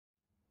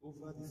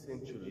Over the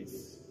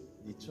centuries,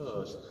 the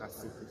Church has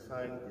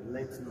simplified the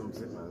Lenten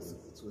observance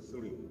to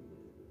three: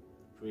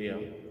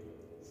 prayer,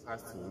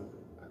 fasting,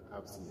 and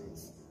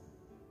abstinence.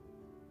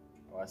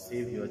 Our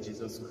Savior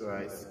Jesus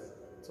Christ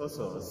taught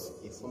us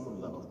a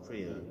formula of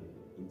prayer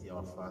in the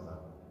Our Father.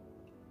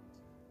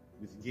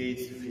 With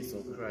Gate Feast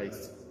of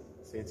Christ,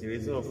 Saint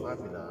Teresa of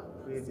Avila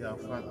prayed the Our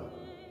Father,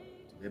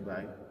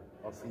 thereby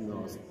offering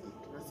us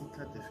a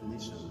classical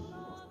definition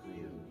of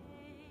prayer.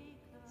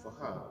 For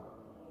her,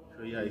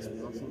 prayer is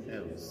nothing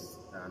else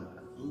than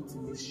an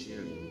intimate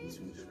sharing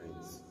between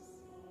friends.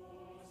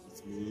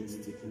 It means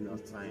taking our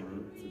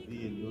time to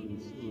be alone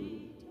with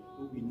Him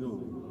who we know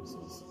loves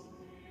us.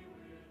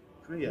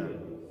 Prayer,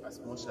 as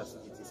much as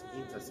it is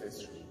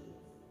intercessory,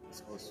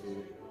 is also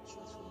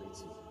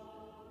transformative.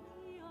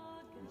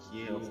 We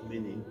hear of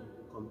many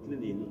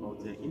complaining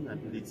of their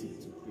inability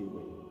to pray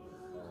well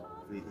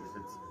or pray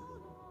effectively.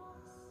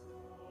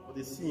 But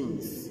it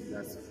seems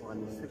that for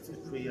an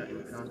effective prayer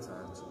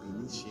encounter to be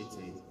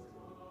initiated,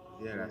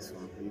 there are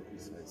some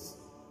prerequisites.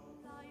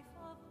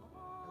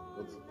 And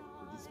what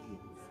could this be?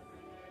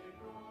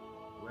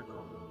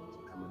 Welcome to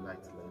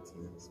Carmelite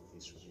Lenten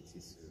Spirituality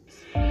Series.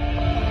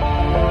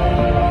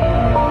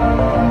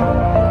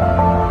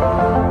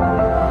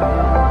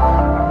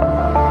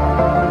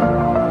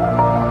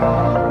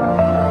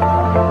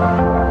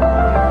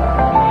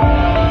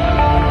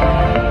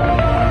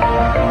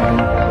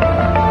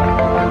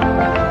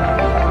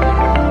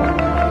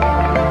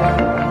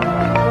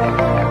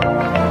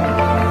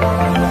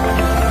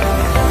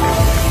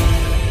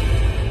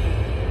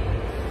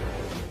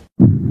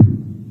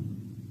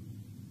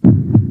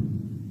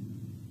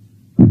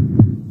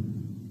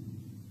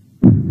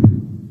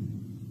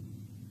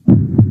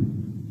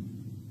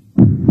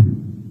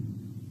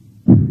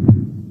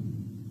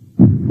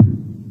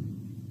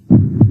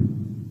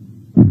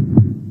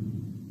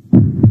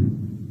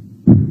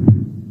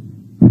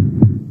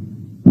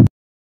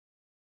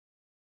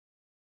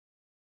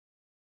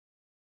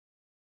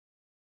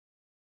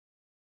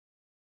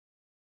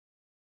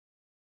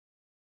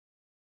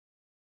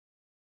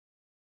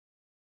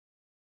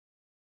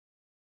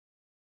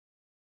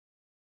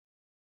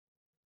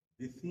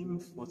 The theme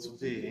for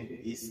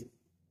today is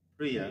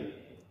prayer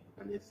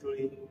and the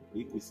three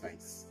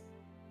requisites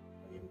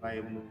for a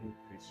Bible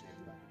Christian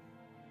life.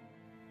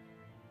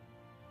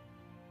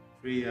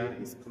 Prayer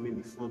is coming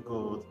before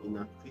God in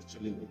our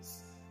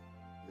Christianliness,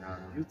 in our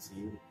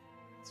beauty,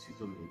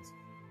 fulfillment,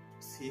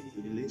 to seek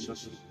a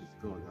relationship with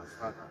God, our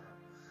Father,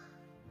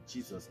 with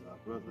Jesus, our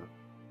brother,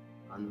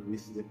 and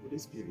with the Holy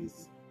Spirit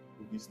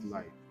who gives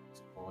life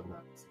to all our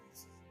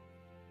activities.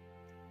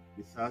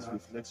 Without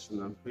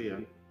reflection and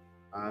prayer,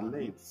 our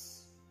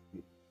lives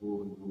will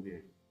go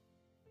nowhere.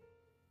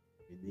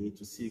 We need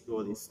to see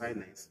God in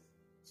silence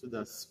so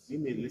that we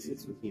may listen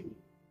to Him,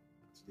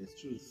 to the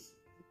truth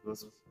of the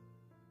gospel,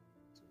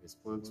 to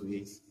respond to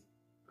it,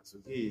 and to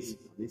gaze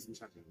on His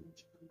challenge and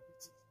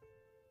beauty.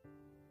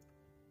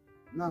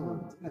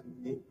 Now, there are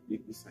many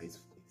requisites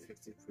for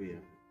effective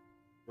prayer,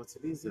 but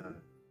Teresa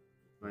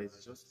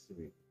provides just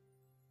three: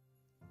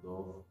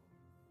 love,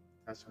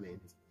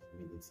 detachment,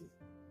 humility.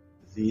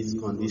 These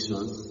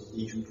conditions,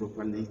 if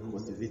properly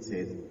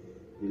cultivated,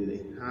 will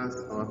enhance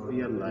our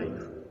prayer life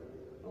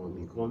and will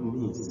become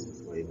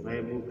means for a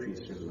viable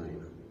Christian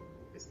life,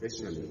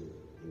 especially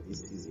in this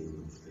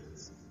season of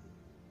Lent.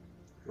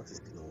 What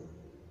is love?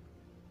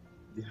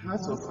 The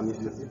heart of an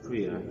effective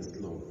prayer is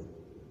love,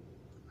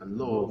 and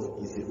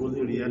love is the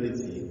only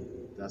reality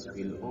that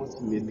will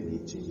ultimately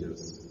change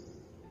us.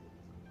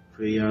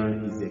 Prayer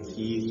is the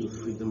key to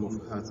freedom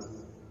of heart.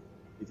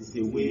 It is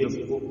a way of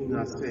opening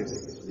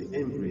ourselves to the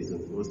embrace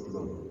of God's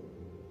love.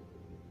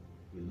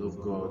 We love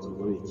God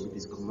when we keep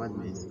His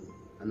commandments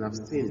and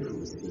abstain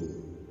from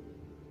sin.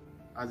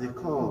 At the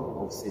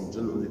core of St.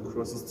 John on the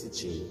Cross's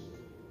teaching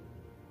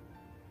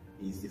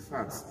is the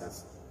fact that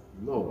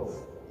love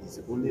is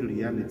the only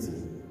reality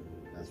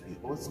that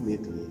will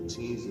ultimately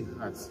change the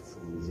heart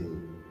from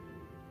within.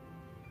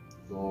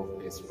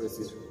 Love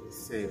expresses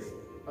itself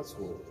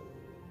outward.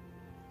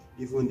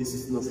 Even in this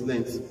season of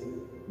Lent,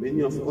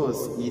 many of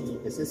us eat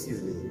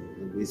excessively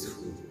and waste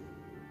food,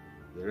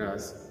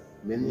 whereas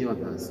many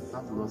others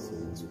have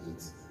nothing to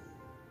eat.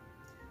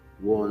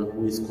 One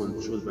who is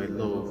controlled by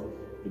love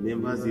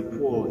remembers the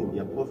poor in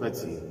their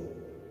poverty,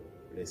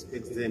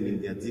 respects them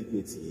in their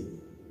dignity,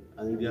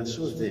 and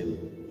reassures them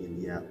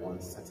in their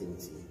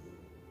uncertainty.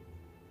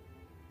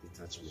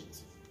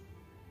 Detachment.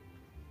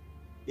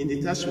 In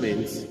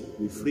detachment,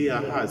 we free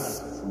our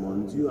hearts from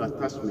undue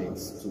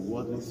attachments to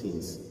worldly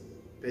things,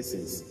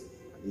 persons,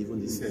 and even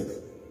the self.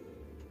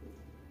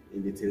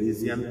 In the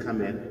Theresian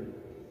Carmel,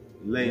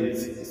 Lent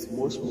is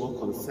much more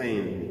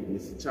concerned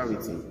with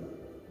charity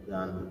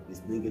than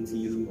with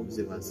negative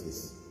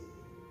observances.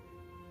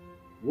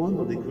 One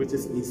of the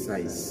greatest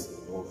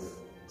insights of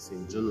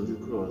St. John of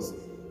the Cross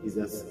is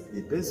that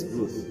the best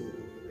growth,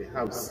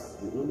 perhaps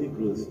the only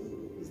growth,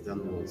 is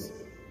downwards.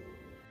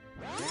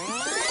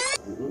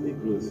 The only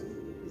growth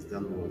is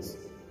downwards.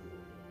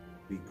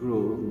 We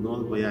grow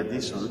not by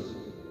addition,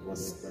 but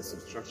by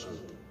subtraction.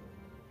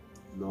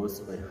 not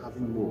by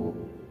having more,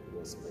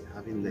 but by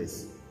having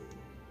less.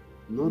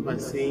 Not by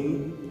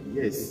saying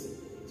yes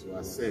to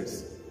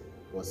ourselves,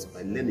 but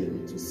by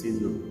learning to say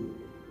no.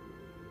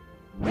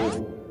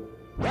 More,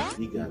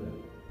 bigger,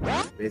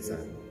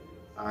 better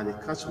are the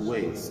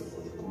catchwords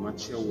of the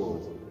commercial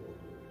world,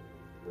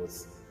 but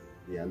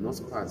they are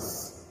not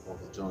parts of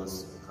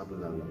John's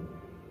vocabulary,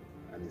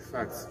 and in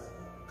fact,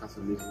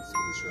 Catholic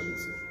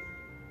spirituality.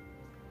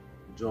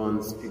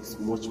 John speaks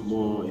much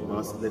more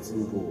about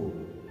letting go,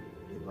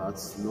 about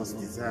not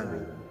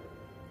desiring,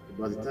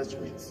 about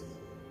detachment.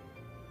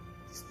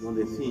 It's not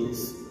the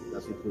things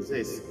that we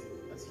possess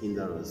that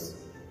hinder us.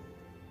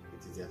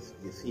 It is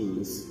the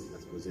things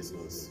that possess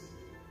us.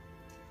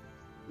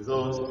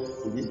 Thus,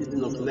 in this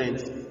season of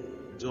Lent,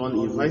 John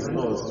invites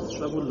us to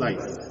travel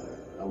light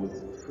and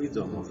with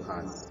freedom of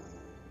heart.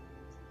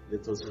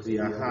 Let us free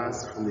our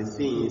hearts from the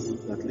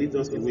things that lead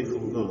us away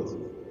from God.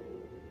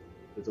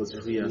 Let us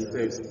free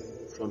ourselves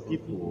from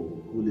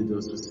people who lead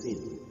us to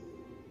sin.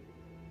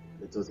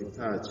 Let us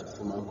detach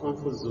from our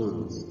comfort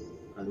zones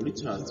and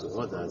reach out to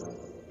others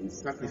in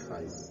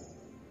sacrifice,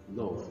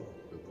 love,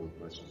 and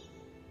compassion.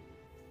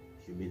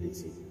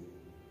 Humility.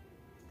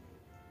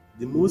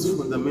 The most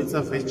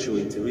fundamental virtue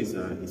in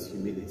Teresa is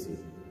humility.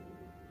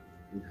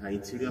 In her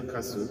interior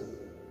castle,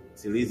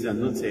 Teresa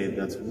noted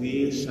that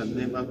we shall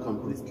never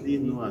completely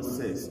know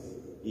ourselves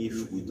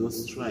if we don't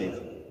strive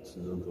to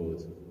know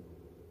God.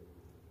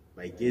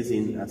 By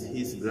gazing at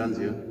His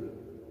grandeur,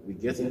 we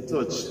get in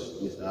touch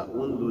with our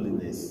own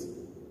lowliness.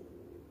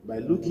 By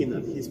looking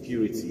at His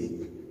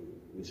purity,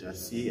 we shall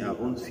see our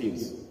own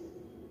filth.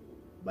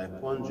 By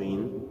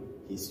pondering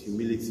His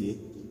humility,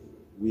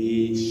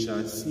 we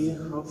shall see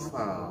how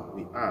far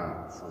we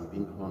are from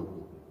being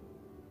humble.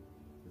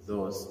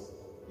 Thus,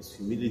 His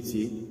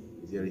humility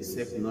is very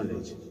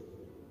self-knowledge,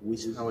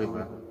 which,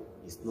 however,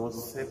 is not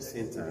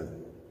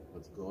self-centered,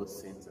 but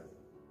God-centered.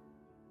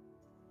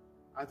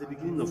 At the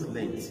beginning of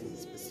Lent,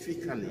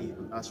 specifically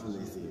on Ash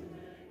Wednesday,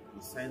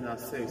 we sign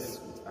ourselves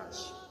with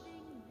ash,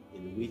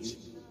 in which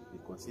we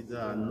consider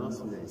our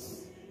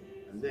nothingness,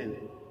 and then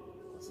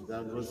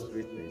consider God's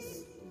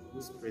greatness, in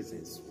whose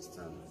presence we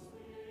stand.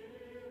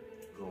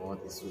 God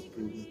is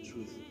supreme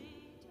truth,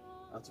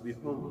 and to be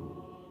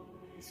humble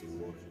is to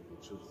walk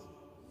in truth.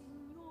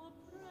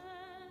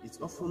 It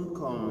often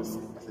comes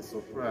as a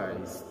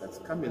surprise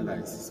that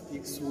Carmelites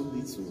speak so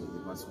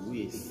little about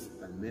ways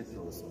and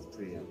methods of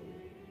prayer.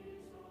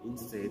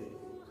 Instead,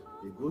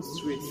 they go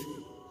straight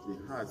to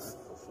the heart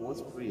of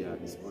what prayer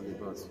is all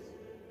about,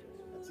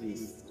 that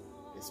is,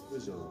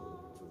 exposure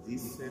to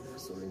this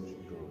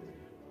self-surrendering God.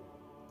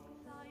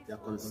 Their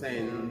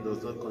concern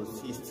does not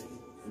consist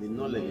in the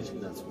knowledge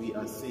that we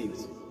are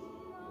saved,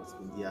 but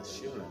in the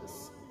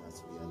assurance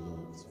that we are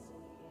loved.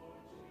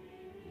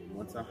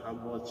 No matter how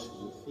much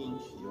you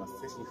think you are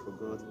searching for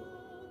God,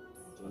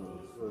 John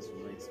the First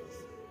reminds us,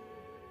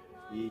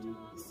 He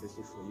is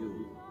searching for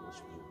you much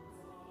more.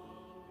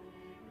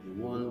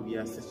 The one we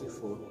are searching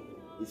for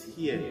is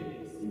here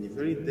in the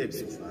very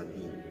depths of our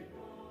being,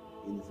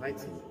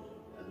 inviting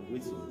and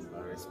waiting for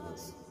our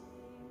response.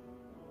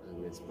 And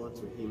we respond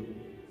to Him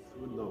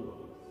through love,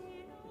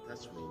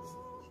 detachment,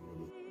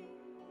 humility.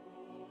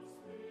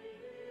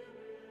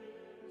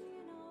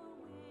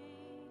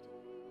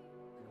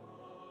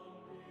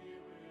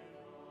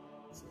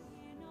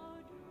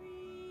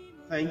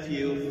 Thank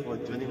you for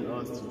joining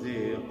us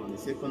today on the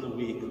second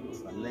week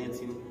of our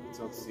Lenten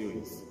Talk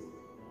series.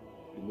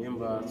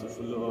 Remember to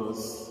follow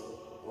us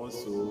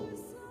also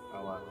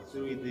our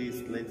 3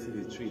 days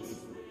Lenten retreat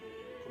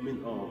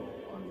coming up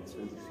on the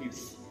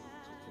 25th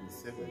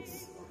to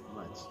 27th of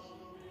March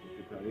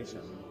in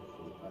preparation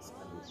for the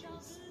Paschal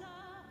Mysteries.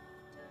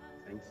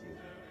 Thank you.